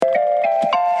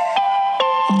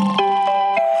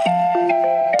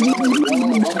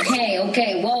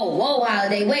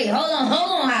Wait, hold on,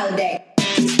 Holiday.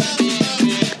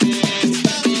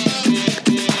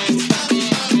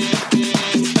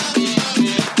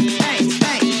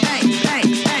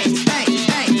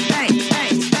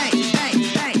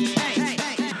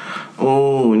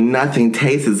 Oh, nothing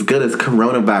tastes as good as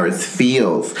coronavirus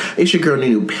feels. It's your girl,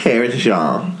 Nunu Paris,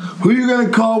 y'all. Who you gonna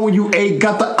call when you ain't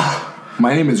got the...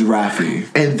 My name is Rafi.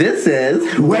 And this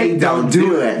is Wait, Don't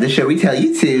Do It. The show we tell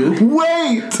you to...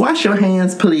 Wait! Wash your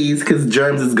hands, please, because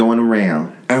germs is going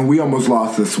around. And we almost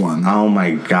lost this one. Oh my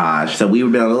gosh. So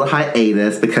we've been on a little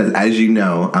hiatus because, as you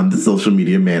know, I'm the social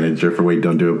media manager for Wait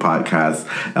Don't Do It Podcast,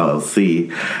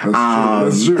 LLC.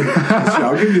 That's true.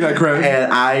 I'll give you that credit.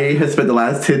 And I have spent the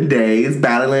last 10 days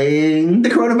battling the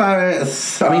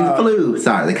coronavirus. The flu.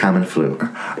 Sorry, the common flu.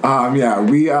 Yeah,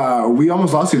 we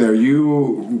almost lost you there.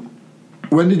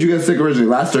 When did you get sick originally?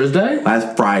 Last Thursday?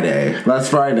 Last Friday.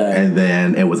 And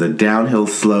then it was a downhill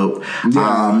slope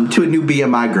to a new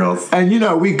BMI, girls. And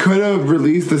we could have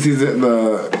released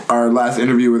our last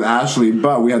interview with Ashley,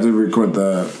 but we had to record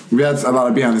we had a lot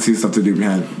of behind the scenes stuff to do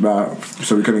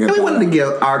so we couldn't get. And we wanted to give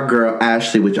our girl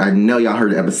Ashley, which I know y'all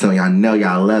heard the episode, y'all know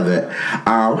y'all love it,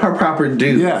 her proper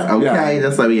due. Yeah. Okay, yeah.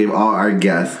 That's why we gave all our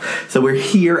guests. So we're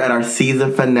here at our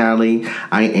season finale.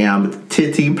 I am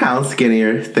 15 pounds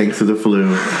skinnier thanks to the flu.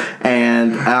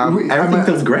 And everything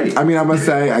feels great. I must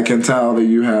say, I can tell that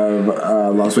you have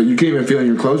lost weight. You can't even feel in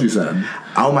your clothes, you said.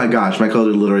 Oh my gosh, my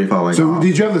clothes are literally falling off. So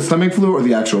did you have the stomach flu or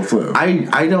the actual flu?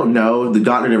 I don't know. The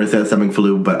doctor never said stomach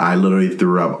flu, but I literally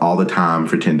threw up all the time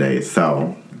for 10 days.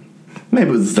 So maybe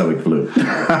it was the stomach flu.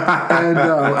 And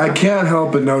I can't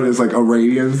help but notice a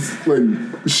radiance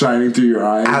shining through your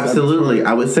eyes. Absolutely.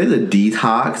 I would say the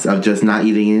detox of just not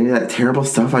eating any of that terrible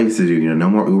stuff I used to do. No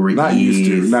more Uber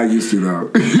Eats. Not used to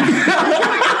though.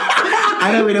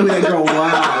 I don't even know who that girl was.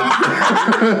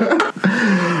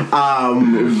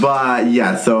 But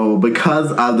yeah, so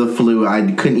because of the flu,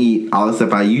 I couldn't eat all the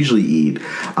stuff I usually eat.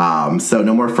 So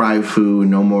no more fried food,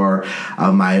 no more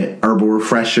of my herbal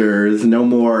refreshers, no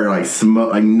more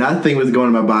smoke. Nothing was going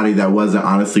in my body that wasn't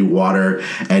honestly water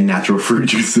and natural fruit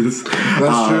juices.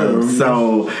 That's true.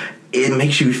 So it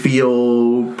makes you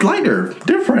feel lighter,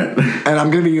 different. And I'm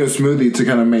giving you a smoothie to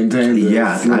kind of maintain this.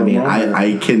 Yes,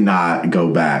 I cannot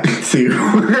go back to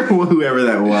whoever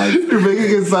that was. You're making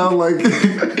it sound like...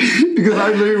 because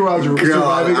I literally watched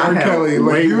Surviving R. Kelly.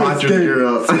 Weight Watchers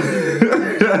girl.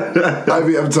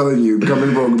 I'm telling you,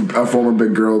 coming from a former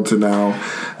big girl to now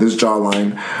this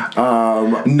jawline.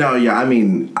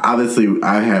 Obviously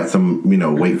I had some,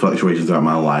 weight fluctuations throughout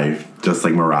my life. Just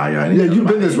like Mariah. Yeah, you've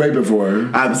been this way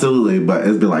before. Absolutely, but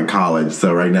it's been college.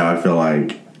 So right now I feel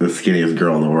like the skinniest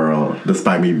girl in the world,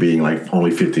 despite me being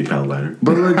only 15 pounds lighter.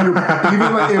 But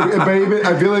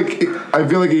I feel like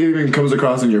it even comes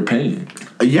across in your pain.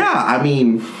 Yeah,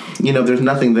 there's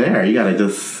nothing there. You gotta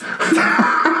just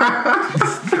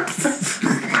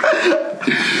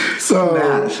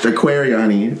smashed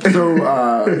Aquariani.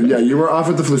 So you were off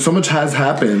with the flu. So much has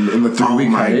happened in the 3-week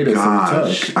hiatus that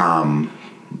we took.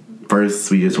 First,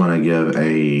 we just want to give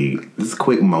this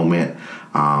quick moment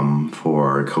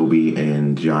for Kobe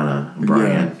and Gianna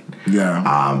Bryant.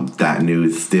 Yeah. That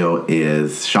news still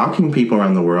is shocking people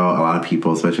around the world. A lot of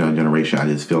people, especially our generation, I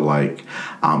just feel like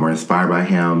are inspired by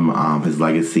him, his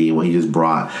legacy, what he just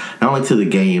brought, not only to the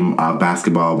game of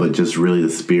basketball, but just really the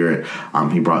spirit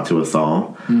he brought to us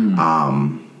all.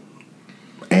 And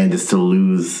just to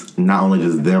lose not only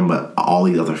just them, but all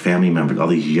these other family members, all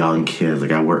these young kids.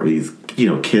 I work with these,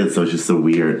 kids, so it's just so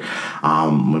weird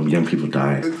when young people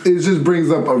die. It just brings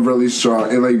up a really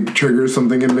strong, it triggers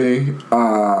something in me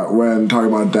when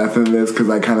talking about death in this,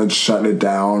 because I kind of shut it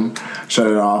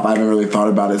off. I haven't really thought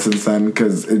about it since then,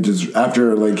 because it just,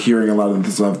 after hearing a lot of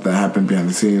the stuff that happened behind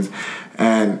the scenes,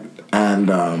 and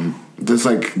just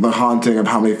the haunting of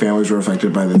how many families were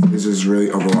affected by this is just really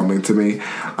overwhelming to me.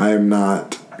 I am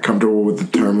not comfortable with the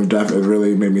term of death. It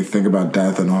really made me think about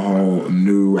death in a whole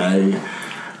new way.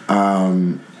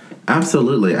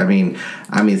 Absolutely.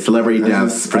 Celebrity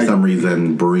deaths for some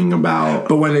reason bring about.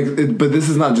 But but this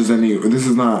is not just any. This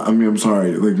is not. I'm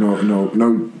sorry.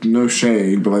 No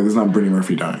shade. But it's not Brittany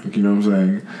Murphy dying. You know what I'm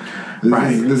saying?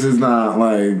 This is not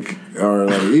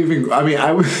even.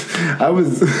 I was.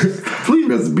 Please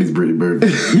rest in peace, Brittany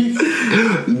Murphy.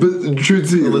 But truth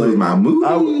to you, this is my movie.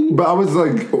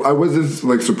 I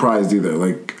wasn't surprised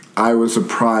either. I was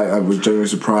surprised. I was genuinely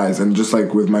surprised, and just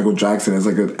with Michael Jackson, it's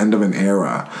the end of an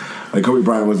era. Kobe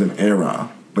Bryant was an era.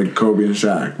 Kobe and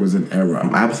Shaq was an era.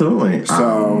 Absolutely.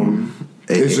 So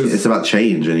it's about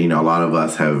change, and a lot of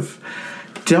us have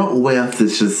dealt with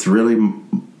this just really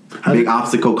big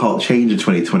obstacle called change in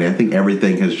 2020. I think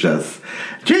everything has just.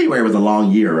 January was a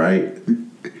long year, right?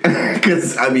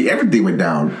 Because, I mean, everything went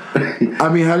down. I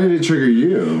mean, how did it trigger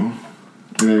you?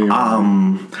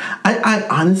 I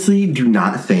honestly do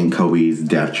not think Kobe's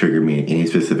death triggered me in any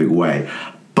specific way.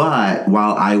 But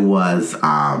while I was,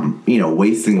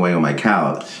 wasting away on my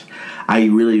couch, I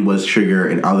really was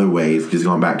triggered in other ways, just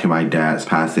going back to my dad's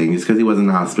passing, just because he was in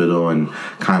the hospital and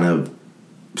kind of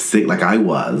sick like I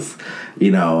was.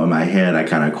 In my head, I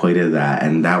kind of equated that,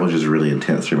 and that was just really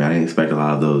intense for me. I didn't expect a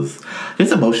lot of those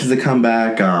just emotions to come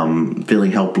back,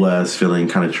 feeling helpless, feeling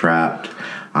kind of trapped.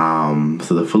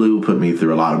 So the flu put me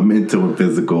through a lot of mental and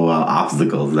physical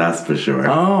obstacles, that's for sure.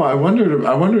 Oh, I wondered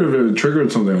if it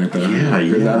triggered something like that. Yeah.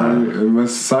 It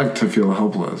must suck to feel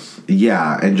helpless.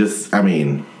 Yeah, and just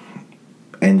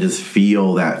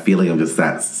feel that feeling of just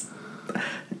that.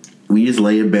 We just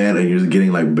lay in bed and you're just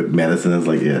getting like medicine. It's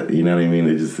like, yeah, you know what I mean?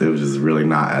 It was just really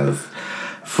not as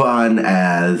fun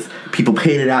as people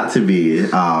paid it out to be.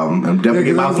 I'm definitely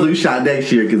getting my flu shot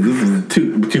next year because this is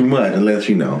too much. Unless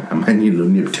I might need a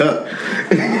little nip tuck.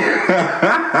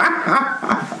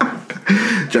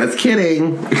 Just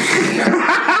kidding.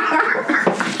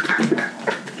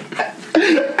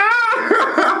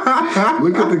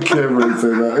 Look at the camera and say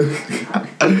that.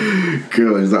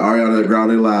 Girl, it's the Ariana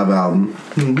Grande live album.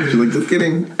 She's like, just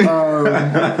kidding.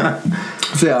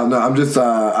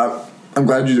 I'm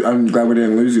glad we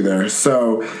didn't lose you there.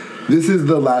 So this is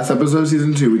the last episode of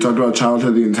season 2. We talked about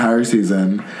childhood the entire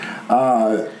season.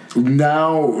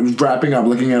 Now wrapping up,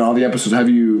 looking at all the episodes. Have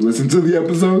you listened to the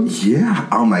episodes? Yeah.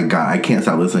 Oh my god, I can't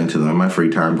stop listening to them. I'm my free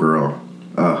time girl.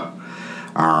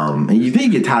 And you think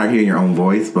you get tired of hearing your own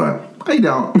voice, but I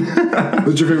don't.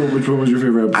 Which one was your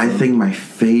favorite episode? I think my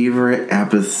favorite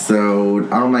episode,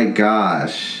 oh my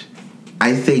gosh.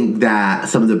 I think that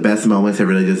some of the best moments have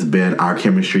really just been our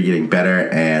chemistry getting better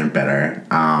and better.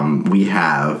 We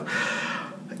have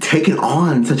taken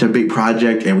on such a big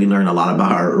project, and we learned a lot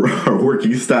about our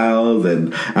working styles.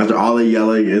 And after all the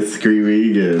yelling and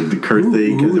screaming and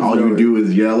cursing, because all you do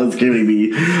is yell and scream at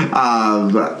me,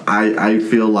 I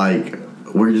feel like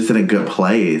we're just in a good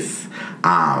place.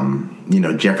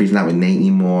 Jeffrey's not with Nate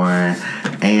anymore,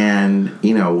 and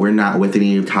we're not with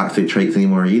any toxic traits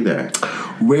anymore either.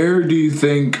 Where do you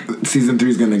think season 3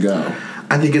 is going to go?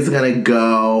 I think it's going to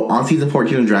go on season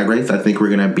 14 of Drag Race. I think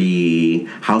we're going to be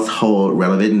household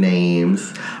relevant names.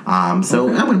 So I'm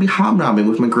going to be hobnobbing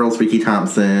with my girls, Ricky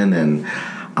Thompson, and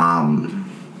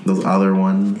those other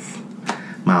ones.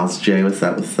 Miles J, what's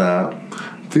up?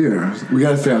 Dear, we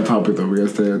got to stay on topic, though. We got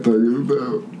to stay on topic.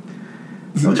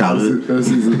 No childhood.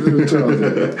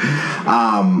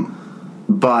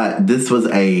 But this was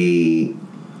a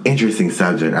interesting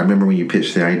subject. I remember when you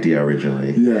pitched the idea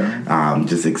originally. Yeah.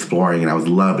 Just exploring, and I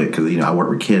loved it because I work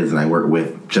with kids and I work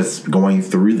with just going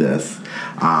through this.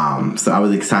 So I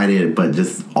was excited, but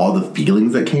just all the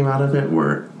feelings that came out of it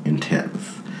were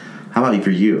intense. How about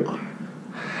for you?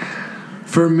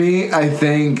 For me, I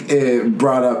think it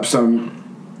brought up some.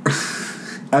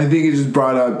 I think it just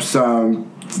brought up some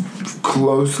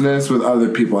closeness with other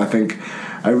people. I think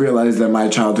I realized that my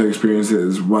childhood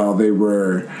experiences, while they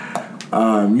were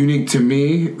unique to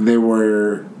me, they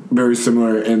were very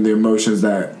similar in the emotions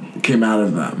that came out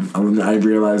of them. I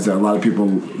realized that a lot of people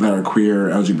that are queer,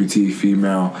 LGBT,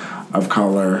 female, of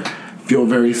color, feel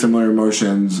very similar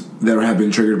emotions that have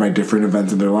been triggered by different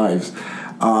events in their lives.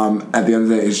 At the end of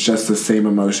the day, it's just the same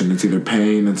emotion. It's either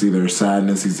pain, it's either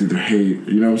sadness, it's either hate.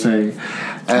 You know what I'm saying?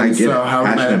 And I get so it. how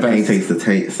passion and pain tastes the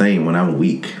same when I'm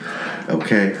weak.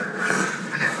 Okay?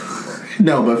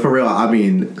 No, but for real,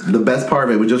 the best part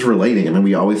of it was just relating.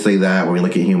 We always say that when we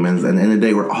look at humans, and at the end of the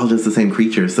day, we're all just the same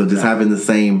creatures. So just having the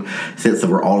same sense that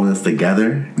we're all in this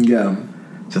together. Yeah.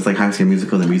 Just like High School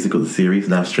Musical, the series,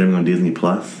 now streaming on Disney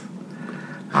Plus.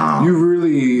 You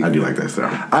really... I do like that stuff.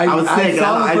 I was sick.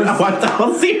 I watched the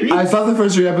whole series. I saw the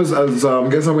first 3 episodes, so I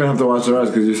guess I'm going to have to watch the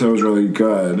rest because you said it was really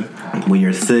good. When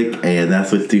you're sick and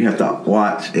that's what you have to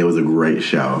watch, it was a great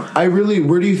show.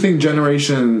 Where do you think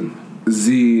Generation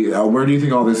Z, where do you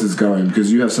think all this is going?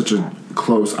 Because you have such a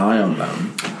close eye on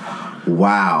them.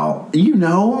 Wow.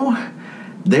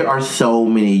 There are so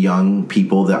many young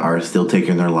people that are still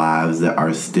taking their lives, that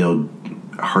are still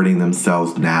hurting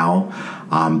themselves now.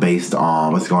 Based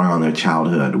on what's going on in their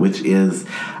childhood, which is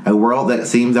a world that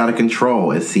seems out of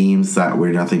control. It seems that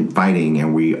we're nothing fighting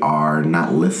and we are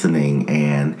not listening,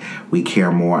 and we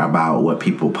care more about what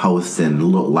people post and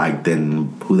look like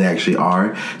than who they actually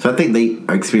are. So I think they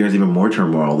experience even more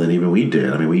turmoil than even we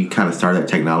did. We kind of started that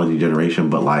technology generation,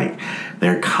 but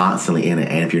they're constantly in it.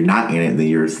 And if you're not in it, then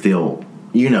you're still,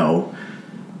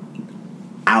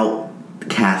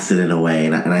 outcasted in a way.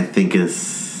 And I think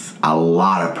it's a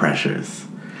lot of pressures.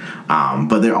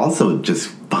 But they're also just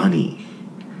funny.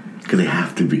 because they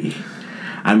have to be.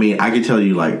 I mean, I could tell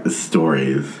you like the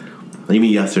stories. Even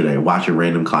yesterday, watching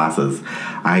random classes,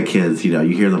 I had kids. You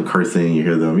hear them cursing, you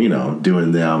hear them,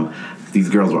 doing them. These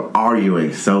girls were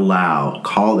arguing so loud,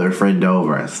 called their friend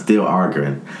over, still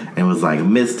arguing, and was like,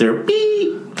 Mr.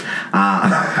 Beep,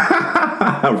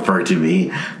 referred to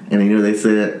me. And you know what they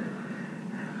said?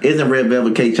 Isn't red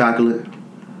velvet cake chocolate?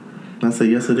 And I said,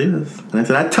 yes, it is. And I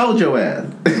said, I told your ass.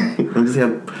 We just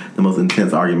have the most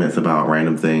intense arguments about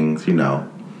random things,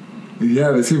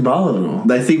 Yeah, they seem volatile.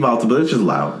 They seem volatile, but it's just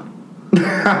loud. And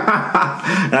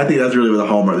I think that's really what the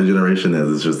hallmark of the generation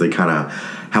is. It's just they kind of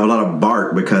have a lot of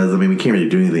bark because, we can't really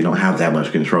do anything. They don't have that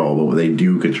much control. But what they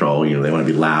do control, they want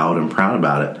to be loud and proud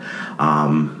about it.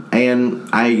 And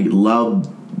I love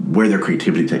where their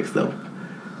creativity takes them.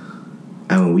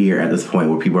 And we are at this point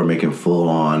where people are making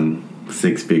full-on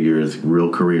 6 figures,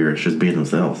 real careers, just being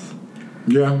themselves.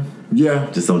 Yeah.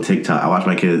 Just on TikTok. I watch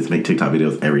my kids make TikTok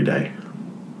videos every day.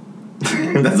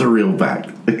 That's a real fact.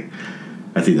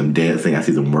 I see them dancing. I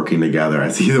see them working together. I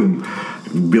see them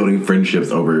building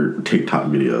friendships over TikTok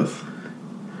videos.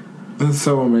 That's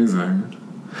so amazing.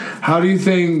 How do you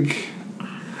think...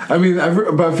 I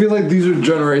feel like these are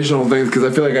generational things because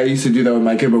I feel like I used to do that with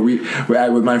my kid, but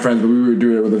with my friends, but we would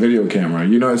do it with a video camera.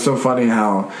 It's so funny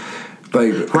how...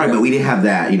 Right, but we didn't have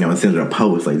that, instead of a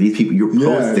post. Like, these people, you're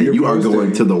posting. You are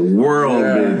going to the world,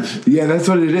 bitch. Yeah, that's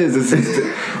what it is.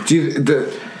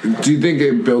 Do you think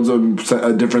it builds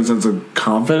a different sense of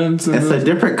confidence? It's a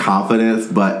different confidence,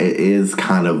 but it is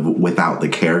kind of without the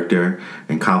character.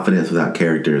 And confidence without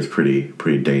character is pretty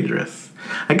dangerous.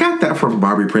 I got that from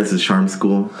Barbie Princess Charm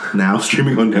School, now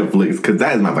streaming on Netflix, because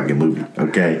that is my fucking movie,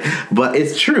 okay? But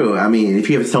it's true. If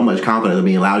you have so much confidence,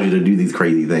 it allows you to do these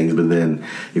crazy things, but then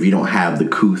if you don't have the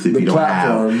couth, if you don't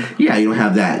have... Yeah, you don't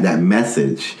have that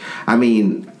message.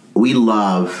 We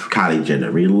love Kylie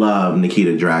Jenner. We love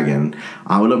Nikita Dragon.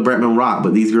 We love Bretman Rock,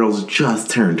 but these girls just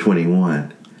turned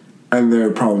 21. And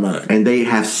they're problematic. And they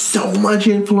have so much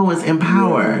influence and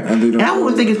power. Yeah, and I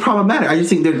wouldn't think it's problematic. I just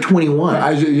think they're 21.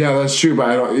 Yeah, that's true, but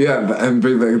I don't... Yeah, and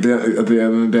at the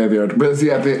end of the day, they are... But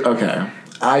see, okay.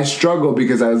 I struggle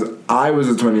because as I was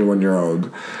a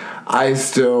 21-year-old, I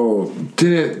still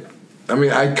didn't... but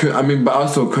I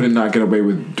also could not get away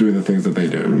with doing the things that they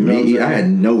do. I had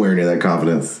nowhere near that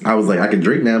confidence. I was like, I can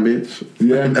drink now, bitch.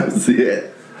 Yeah. That's it.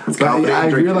 But I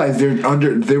realized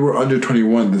they were under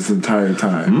 21 this entire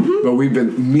time. Mm-hmm.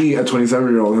 But me, a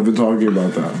 27-year-old, have been talking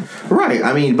about them. Right.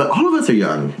 But all of us are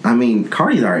young.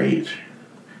 Cardi's our age.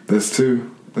 That's true.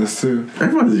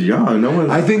 Everyone's young. No one.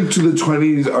 I think the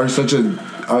 20s are such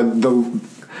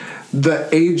the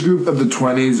age group of the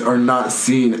 20s are not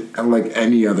seen like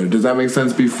any other. Does that make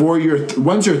sense?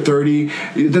 Once you're 30,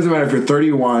 it doesn't matter if you're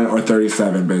 31 or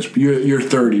 37, bitch. You're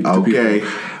 30 to people.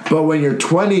 But when you're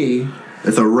 20...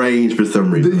 It's a range for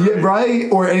some reason.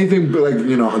 Right? Or anything, like,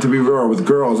 to be real, with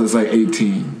girls, it's like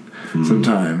 18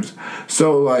 sometimes.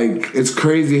 So, it's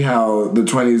crazy how the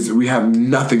 20s, we have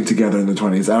nothing together in the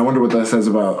 20s. And I wonder what that says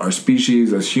about our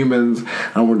species as humans.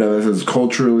 I wonder what that says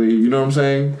culturally, you know what I'm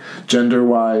saying?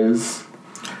 Gender-wise.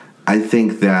 I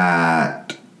think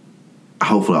that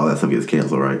hopefully all that stuff gets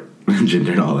canceled, right?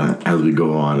 Gender and all that, as we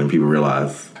go on and people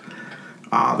realize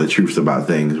the truths about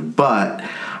things. But,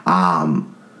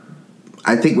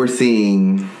 I think we're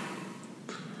seeing...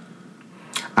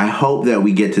 I hope that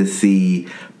we get to see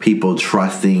people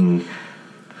trusting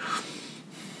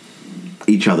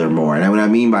each other more. And what I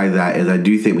mean by that is I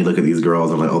do think we look at these girls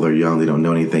and like, oh, they're young, they don't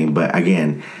know anything. But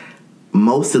again,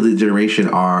 most of the generation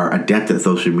are adept at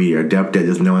social media, adept at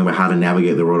just knowing how to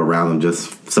navigate the world around them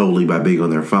just solely by being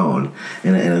on their phone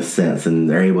in a sense. And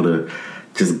they're able to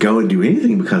just go and do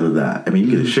anything because of that. You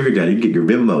get a sugar daddy, you can get your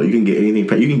Venmo, you can get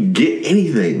anything. You can get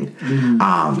anything.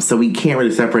 Mm-hmm. So we can't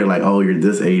really separate like, oh, you're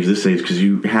this age, because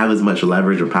you have as much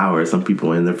leverage or power as some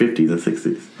people in their 50s and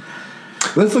 60s.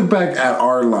 Let's look back at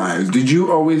our lives. Did you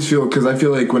always feel, because I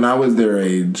feel like when I was their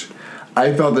age,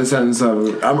 I felt the sense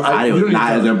of... I was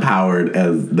not as empowered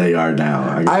as they are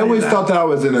now. I always thought that I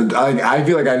was in a... I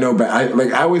feel like I know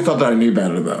better. I always thought that I knew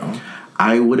better, though.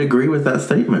 I would agree with that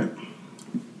statement.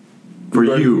 For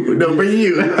you. No, for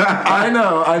you. I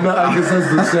know. I guess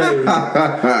that's the same.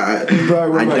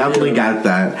 I definitely got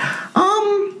that.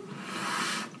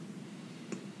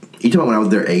 You talking about when I was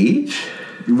their age?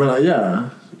 Yeah.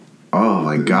 Oh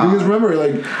my god! Because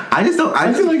remember, I just don't.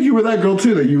 I feel like you were that girl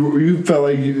too. That you felt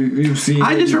like you've seen.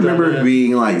 I just remember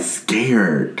being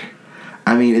scared.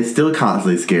 It's still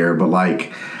constantly scared, but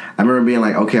I remember being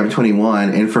okay, I'm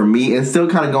 21, and for me, it's still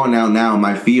kind of going down now in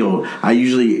my field. I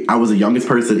was the youngest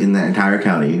person in the entire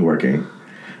county working,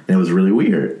 and it was really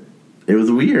weird. It was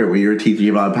weird when you were teaching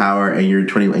about power and you're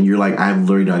 20 and you're like, I have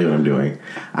literally no idea what I'm doing.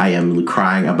 I am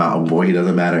crying about a boy who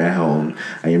doesn't matter at home.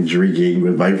 I am drinking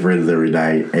with my friends every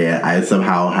night, and I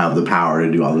somehow have the power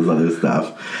to do all this other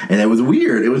stuff. And it was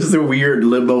weird. It was just a weird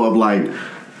limbo of like,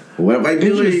 what am I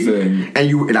doing?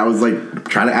 And I was like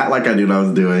trying to act like I knew what I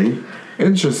was doing.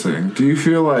 Interesting. Do you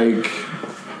feel like...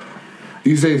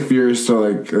 You say fear is still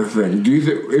like a thing. Do you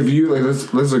think if you like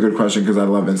this is a good question because I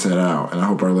love Inside Out and I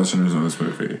hope our listeners know this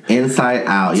movie. Inside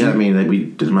Out, yeah. I mean, like, we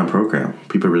did my program.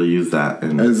 People really use that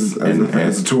as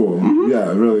a tool. Mm-hmm.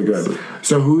 Yeah, really good.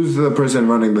 So who's the person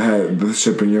running the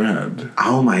ship in your head?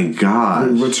 Oh my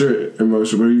gosh! What's your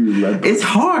emotion? What are you led by? It's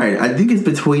hard. I think it's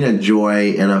between a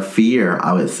joy and a fear.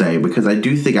 I would say because I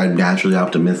do think I'm naturally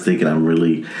optimistic and I'm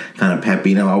really kind of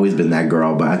peppy. And I've always been that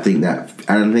girl, but I don't think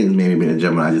it's maybe being a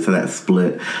Gemini. I just had that split.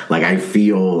 Like I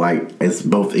feel like it's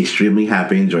both extremely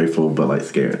happy and joyful, but like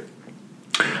scared.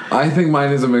 I think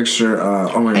mine is a mixture.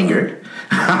 Oh my anger.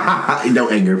 God. No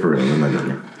anger for real. I'm not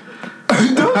joking.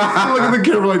 Don't look at the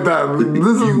camera like that.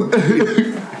 This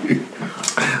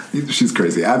is. She's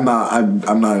crazy. I'm not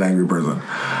an angry person.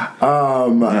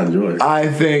 I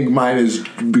think mine is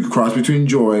a cross between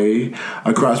joy,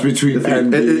 a cross between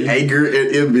envy, anger,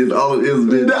 and envy. All it is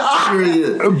been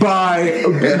by.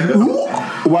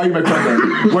 Why are you my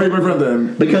friend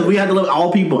then? Because we had to love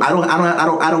all people. I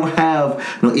don't have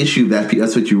no issue that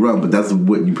that's what you run, but that's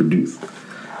what you produce.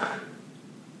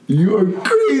 You are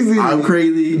crazy. I'm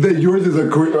crazy. That yours is a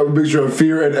mixture of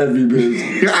fear and envy,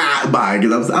 bitch. Bye,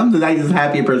 because I'm the nicest,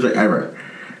 happiest person ever.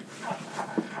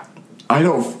 I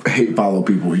don't hate follow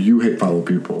people. You hate follow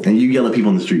people. And you yell at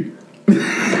people in the street.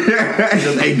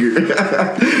 Just anger.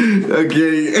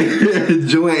 Okay.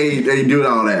 Joy ain't doing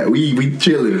all that. We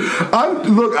chilling.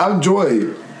 I'm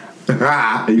Joy.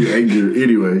 You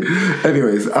anger.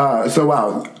 Anyways, so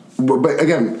wow. But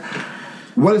again,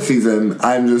 what a season.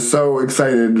 I'm just so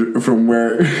excited from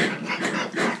where...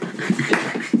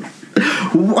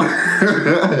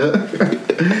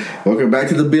 Welcome back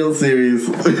to the Bill series.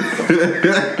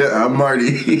 I'm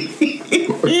Marty.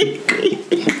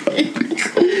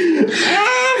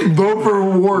 Vote for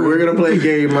Warren. We're gonna play a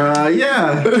game.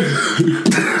 Yeah.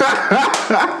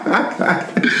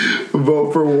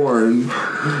 Vote for Warren.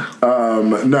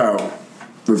 No.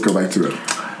 Let's go back to it.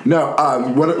 No.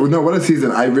 What a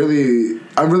season. I'm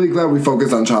really glad we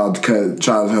focused on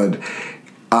childhood.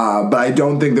 But I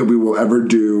don't think that we will ever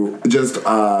do just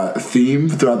theme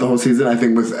throughout the whole season. I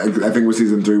think with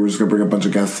season 3 we're just gonna bring a bunch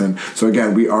of guests in. So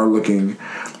again, we are looking.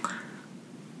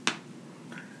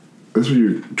 That's what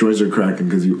your joys are cracking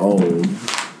because you old.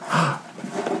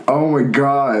 Oh my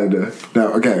god.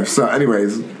 No. Okay. So,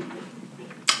 anyways.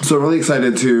 So really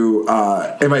excited to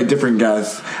invite different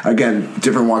guests. Again,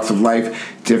 different walks of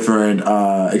life, different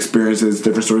experiences,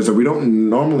 different stories that we don't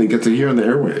normally get to hear on the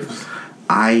airwaves.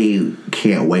 I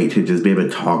can't wait to just be able to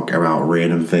talk about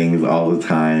random things all the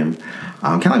time.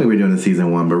 Kind of like we were doing in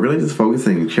season 1, but really just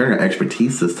focusing and sharing our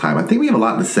expertise this time. I think we have a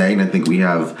lot to say, and I think we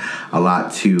have a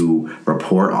lot to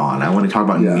report on. I want to talk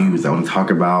about news. I want to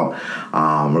talk about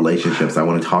relationships. I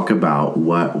want to talk about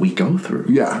what we go through.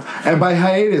 Yeah. And by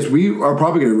hiatus, we are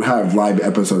probably going to have live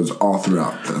episodes all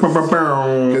throughout this.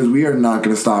 Because we are not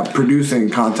going to stop producing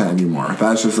content anymore.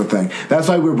 That's just the thing. That's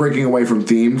why we're breaking away from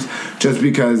themes, just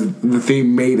because the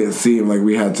theme made it seem like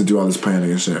we had to do all this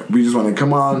planning and shit. We just want to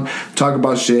come on, talk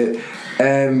about shit,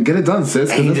 and get it done,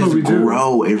 sis. And that's just what we do.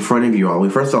 Grow in front of you all.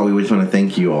 First of all, we just want to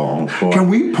thank you all for... Can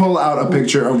we pull out a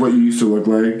picture of what you used to look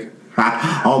like?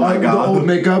 Oh my god. The old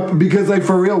makeup, because like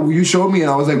for real, you showed me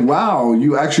and I was like, wow,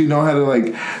 you actually know how to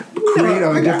like create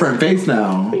a different face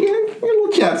now. Yeah, a little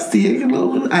chapstick, a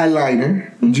little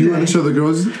eyeliner. Do you want to show the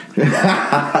girls?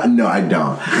 No, I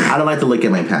don't. I don't like to look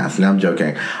at my past. No, I'm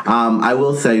joking. I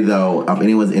will say though, if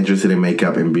anyone's interested in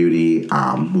makeup and beauty,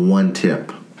 one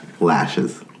tip: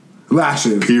 lashes.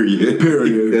 Lashes. Period.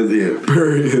 That's it.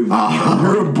 Period.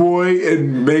 You're a boy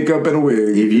in makeup and a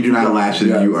wig. If you do not have lashes,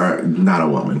 you are not a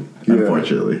woman,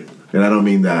 unfortunately. And I don't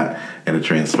mean that in a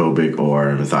transphobic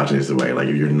or misogynistic way. Like,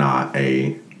 if you're not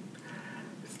a...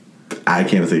 I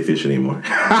can't say fish anymore.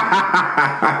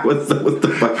 What's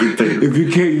the fucking thing? If you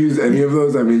can't use any of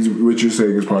those, that means what you're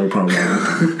saying is probably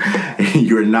problematic.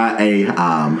 You're not a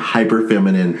hyper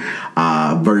feminine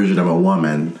version of a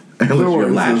woman. Unless you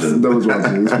have lashes. That was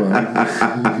watching. It's fine.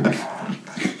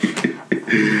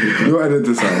 You'll edit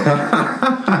this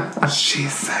out.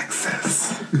 She's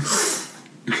sexist.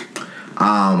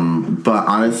 But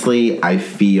honestly, I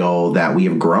feel that we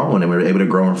have grown and we're able to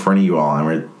grow in front of you all, and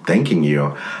we're thanking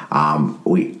you.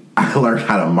 I learned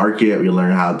how to market. We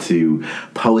learned how to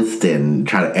post and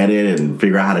try to edit and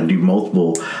figure out how to do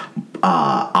multiple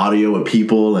audio with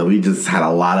people, and we just had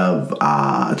a lot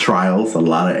of trials, a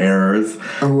lot of errors,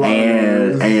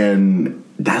 and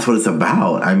that's what it's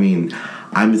about. I mean,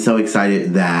 I'm so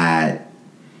excited that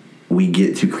we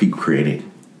get to keep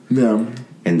creating. Yeah.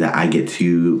 And that I get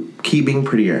to keep being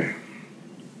prettier.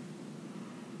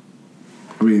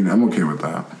 I mean, I'm okay with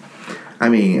that. I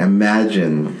mean,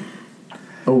 imagine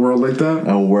a world like that.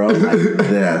 A world like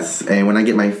this, and when I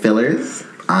get my fillers,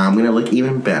 I'm gonna look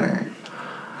even better.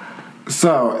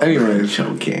 So, anyways,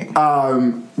 joking.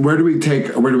 Where do we take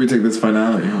this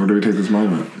finale? Where do we take this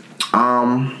moment?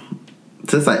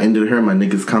 Since I ended her, my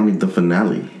niggas call me the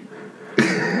finale.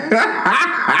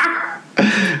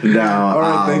 No. All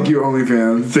right, thank you,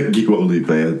 OnlyFans. Thank you,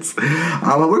 OnlyFans.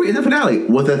 We're in the finale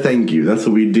with a thank you. That's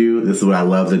what we do. This is what I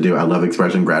love to do. I love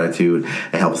expressing gratitude.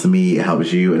 It helps me, it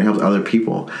helps you, and it helps other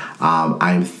people.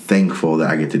 I'm thankful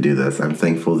that I get to do this. I'm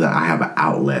thankful that I have an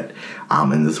outlet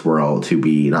in this world to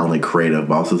be not only creative,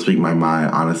 but also speak my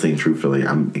mind honestly and truthfully.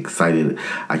 I'm excited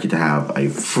I get to have a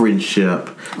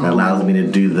friendship that allows me to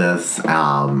do this,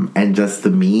 and just the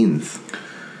means.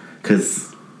 Because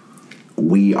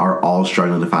we are all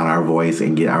struggling to find our voice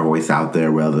and get our voice out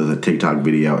there, whether it's a TikTok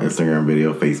video, Instagram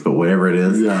video, Facebook, whatever it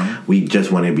is. Yeah. We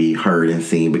just want to be heard and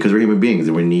seen because we're human beings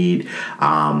and we need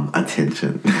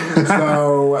attention.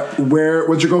 So,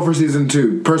 what's your goal for season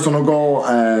 2? Personal goal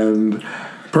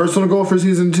for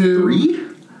season 2? 3?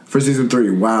 For season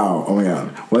 3. Wow. Oh my God.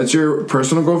 What's your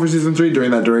personal goal for season 3 during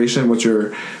that duration? What's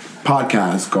your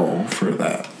podcast goal for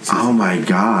that season? Oh my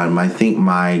God. I think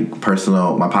my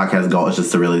podcast goal is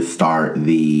just to really start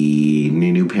the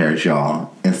new pairs,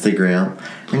 y'all, Instagram,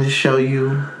 and just show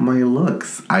you my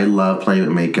looks. I love playing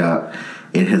with makeup.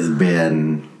 It has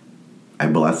been a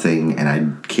blessing, and I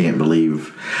can't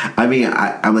believe. I mean,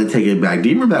 I'm gonna take it back. Do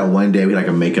you remember that one day we had like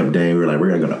a makeup day? We were like,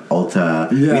 we're gonna go to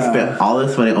Ulta. Yeah. We spent all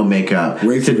this money on makeup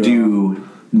to do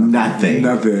nothing.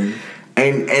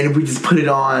 And we just put it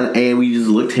on, and we just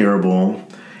looked terrible.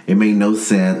 It made no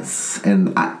sense,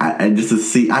 and I just to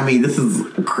see. I mean, this is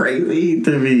crazy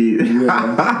to me.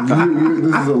 Yeah.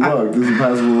 This is a look. This is a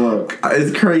passable look.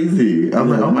 It's crazy. I'm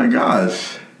like, oh my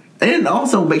gosh. And it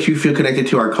also makes you feel connected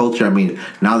to our culture. I mean,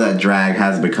 now that drag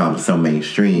has become so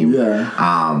mainstream,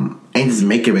 and just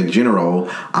makeup in general,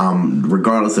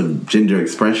 regardless of gender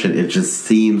expression, it just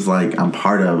seems like I'm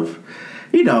part of,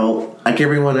 like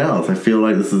everyone else. I feel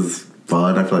like this is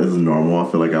fun. I feel like this is normal.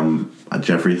 I feel like I'm a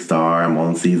Jeffree Star. I'm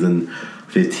on season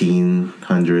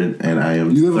 1500, and I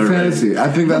am. You live a fantasy. I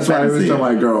think that's what I always tell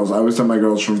my girls. I always tell my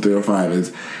girls from 305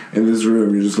 is, in this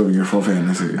room, you're just living your full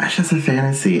fantasy. That's just a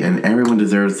fantasy, and everyone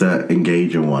deserves to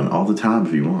engage in one all the time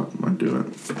if you want. I'll do it.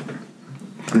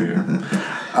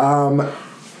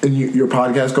 And your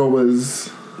podcast goal was?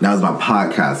 That was my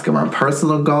podcast goal. My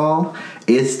personal goal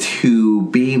is to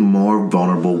be more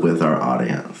vulnerable with our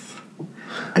audience.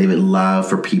 I would love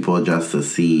for people just to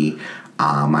see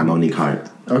my Monique Hart.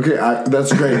 Okay,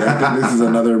 that's great. I think this is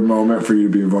another moment for you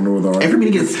to be vulnerable with our audience. And for me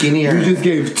to get skinnier. You just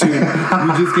gave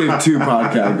two.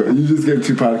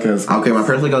 podcasts. Okay, my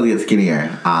personal goal is to get skinnier.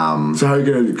 So how are you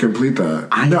going to complete that?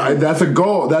 That's a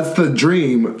goal. That's the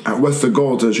dream. What's the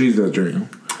goal to achieve that dream?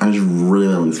 I just really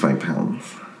want to lose 5 pounds.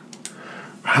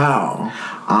 How?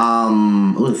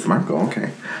 Ooh, smart goal. Okay.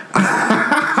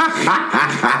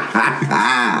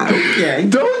 Okay.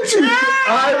 Don't you?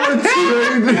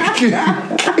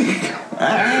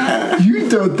 You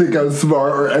don't think I'm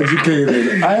smart or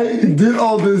educated. I did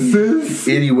all this since.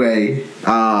 Anyway,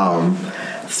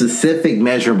 specific,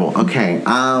 measurable. Okay.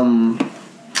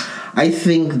 I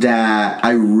think that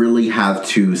I really have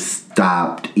to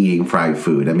stop eating fried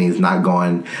food. I mean, it's not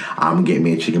going, get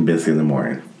me a chicken biscuit in the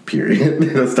morning.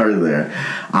 Period. Let's start there.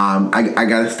 I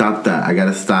gotta stop that. I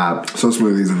gotta stop. So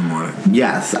smoothies in the morning.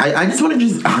 Yes. I just want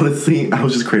to honestly, I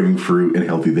was just craving fruit and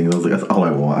healthy things. I was like, that's all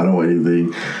I want. I don't want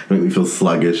anything to make me feel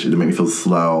sluggish, to make me feel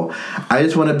slow. I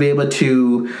just want to be able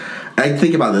to, I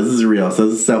think about this is real, so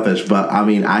this is selfish, but I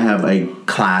mean, I have a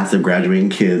class of graduating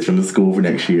kids from the school for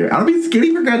next year. I don't be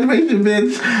skinny for graduation,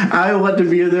 bitch. I want to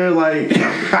be there like,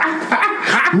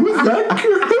 who's that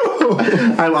girl?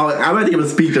 I'm about to give a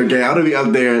speech, okay? I'm going to be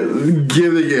up there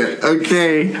giving it,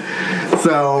 okay?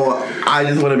 So I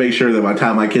just want to make sure that by the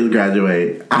time my kids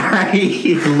graduate, I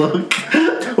look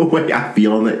the way I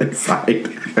feel on the inside.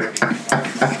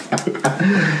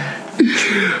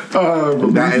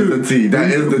 That is the tea.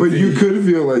 But you could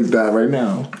feel like that right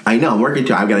now. I know. I'm working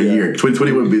too. I've got a year.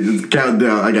 2021 bitches.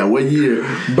 Countdown. I got 1 year.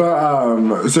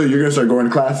 But so you're gonna start going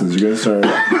to classes. You're gonna start.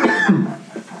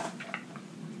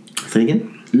 Say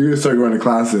again. You're going to start going to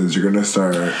classes. You're going to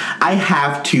start... I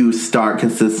have to start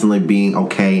consistently being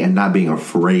okay and not being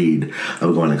afraid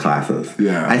of going to classes.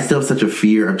 Yeah. I still have such a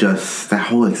fear of just that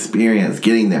whole experience,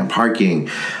 getting there, parking,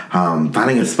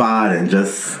 finding a spot, and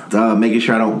just making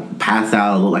sure I don't pass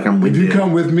out and look like I'm with you. If you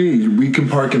come with me, we can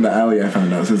park in the alley, I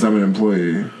found out, since I'm an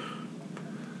employee.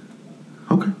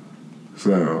 Okay.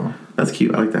 So... That's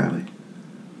cute. I like the alley.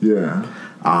 Yeah.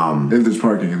 If there's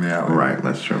parking in the alley. Right,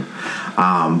 that's true.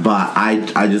 But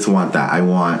I just want that. I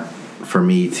want for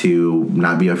me to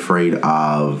not be afraid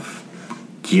of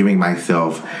giving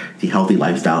myself the healthy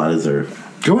lifestyle I deserve.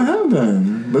 Go ahead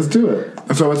then. Let's do it.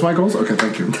 So what's my goals? Okay,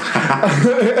 thank you.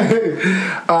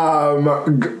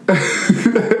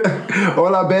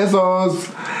 Hola, besos.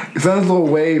 Send us a little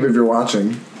wave if you're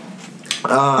watching.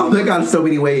 Oh my God, so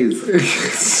many ways.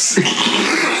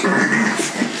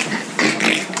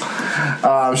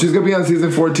 She's gonna be on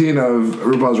season 14 of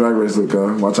RuPaul's Drag Race,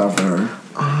 Luca. Watch out for her.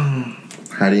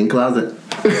 Hiding in closet.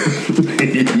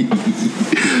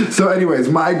 So anyways,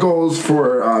 my goals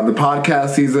for the podcast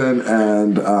season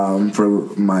and for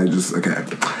my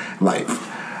life.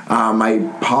 My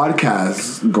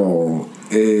podcast goal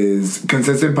is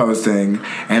consistent posting,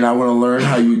 and I want to learn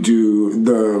how you do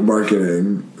the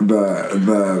marketing,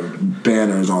 the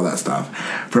banners, all that stuff.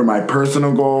 For my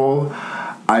personal goal,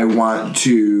 I want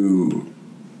to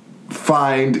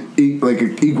find an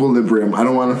equilibrium. I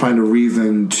don't want to find a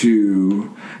reason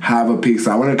to have a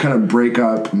pizza. I want to kind of break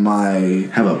up my...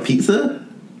 Have a pizza?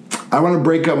 I want to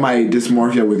break up my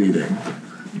dysmorphia with eating.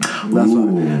 That's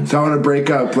what, so I want to break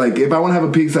up, if I want to have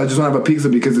a pizza, I just want to have a pizza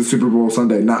because it's Super Bowl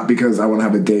Sunday, not because I want to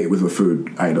have a date with a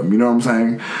food item. You know what I'm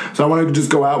saying? So I want to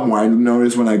just go out more. I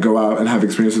notice when I go out and have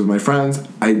experiences with my friends,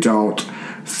 I don't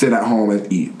sit at home and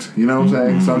eat. You know what I'm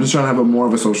saying? So I'm just trying to have more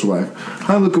of a social life.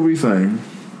 Hi, look what we're saying.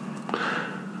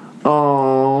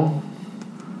 Oh.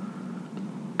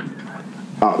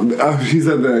 He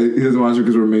said that he doesn't watch it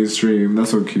because we're mainstream.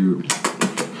 That's so cute.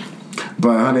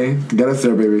 But honey, get us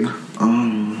there, baby.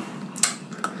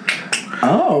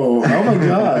 Oh my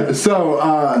God. So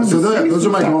those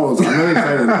are my goals. I'm really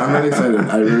excited.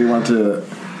 I really want to.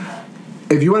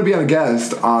 If you want to be on a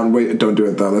guest on Wait Don't Do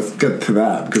It though, let's get to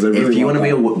that because I really. If you want to be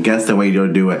a guest on Wait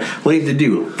Don't Do It, what you have to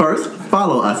do first,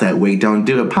 follow us at Wait Don't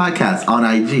Do It Podcast on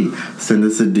IG. Send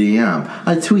us a DM,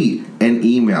 a tweet, an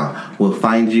email. We'll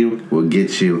find you. We'll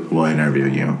get you. We'll interview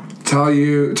you.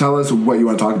 Tell us what you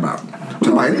want to talk about.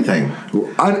 Anything.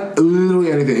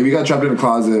 Literally anything. If you got trapped in a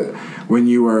closet when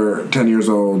you were 10 years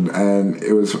old and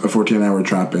it was a 14-hour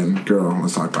trap-in, girl,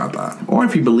 let's talk about that. Or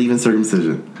if you believe in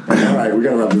circumcision. All right, we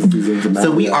got to wrap this season finale.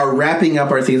 So we are wrapping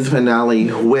up our season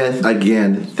finale with,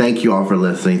 again, thank you all for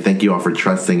listening. Thank you all for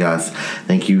trusting us.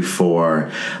 Thank you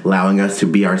for allowing us to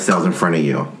be ourselves in front of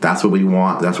you. That's what we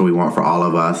want. That's what we want for all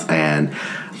of us. And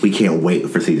we can't wait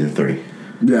for season 3.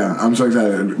 Yeah, I'm so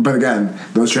excited. But again,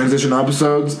 those transition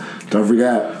episodes, don't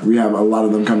forget, we have a lot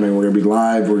of them coming. We're going to be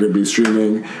live. We're going to be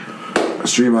streaming.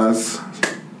 Stream us.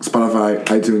 Spotify,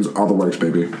 iTunes, all the works,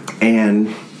 baby.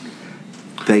 And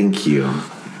thank you,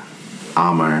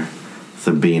 Amar,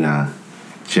 Sabina,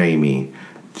 Jamie,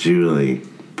 Julie,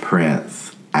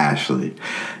 Prince, Ashley.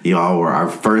 Y'all were our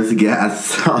first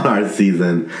guests on our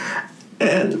season.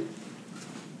 And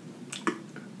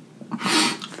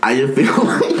I just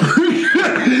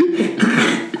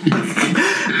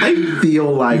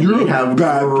feel like we have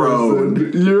grown.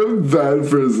 Person. You're a bad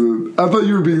person. I thought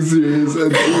you were being serious.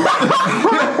 And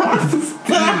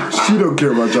she don't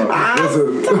care about y'all.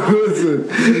 Listen.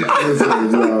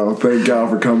 Y'all. Thank y'all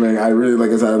for coming. I really, like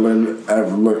I said, I learned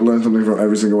something from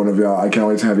every single one of y'all. I can't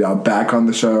wait to have y'all back on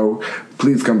the show.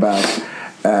 Please come back.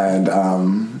 And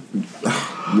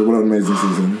what an amazing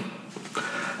season.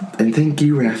 And thank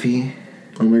you, Rafi.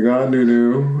 Oh my God,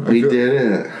 Nunu. We did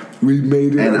it. We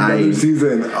made it another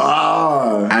season.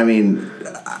 I mean,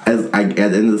 at the end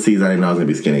of the season, I didn't know I was going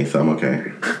to be skinny, so I'm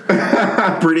okay.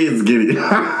 Pretty and skinny.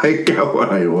 I got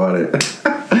what I wanted.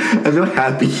 I feel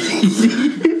happy.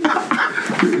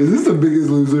 Is this the Biggest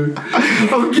Loser?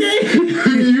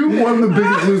 Okay. You won the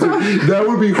Biggest Loser. That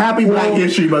would be happy Black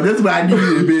History Month. That's what I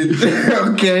needed, bitch.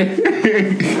 Okay.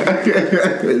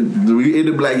 We in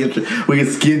the Black History. We get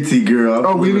skinty, girl.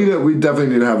 Oh, we definitely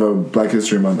need to have a Black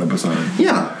History Month episode.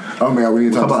 Yeah. Oh my God, we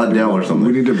need to talk about Adele or something.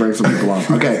 We need to bring some people on.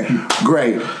 Okay,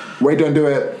 great. Wait, Don't Do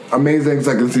It. Amazing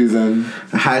second season.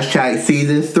 #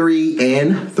 season 3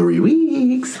 in 3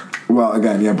 weeks. Well,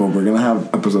 again, yeah, but we're gonna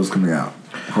have episodes coming out.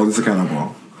 Hold us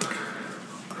accountable.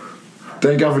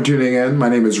 Thank y'all for tuning in. My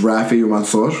name is Rafi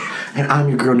Mansour. And I'm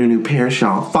your girl, Nunu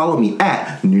Parashaw. Follow me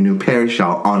at Nunu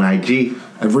Parashaw on IG.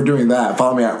 If we're doing that,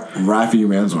 follow me at Rafi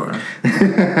Mansour.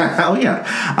 Oh, yeah.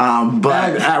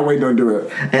 But Wait, don't do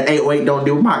it. And Wait, Don't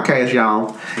Do podcast,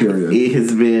 y'all. Period. It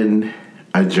has been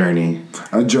a journey.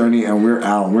 A journey, and we're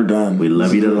out. We're done. We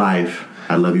love you to life.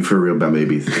 I love you for real, my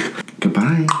babies.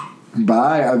 Goodbye.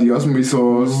 Bye. Adios,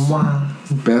 misos. Mwah.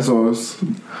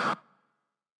 Besos.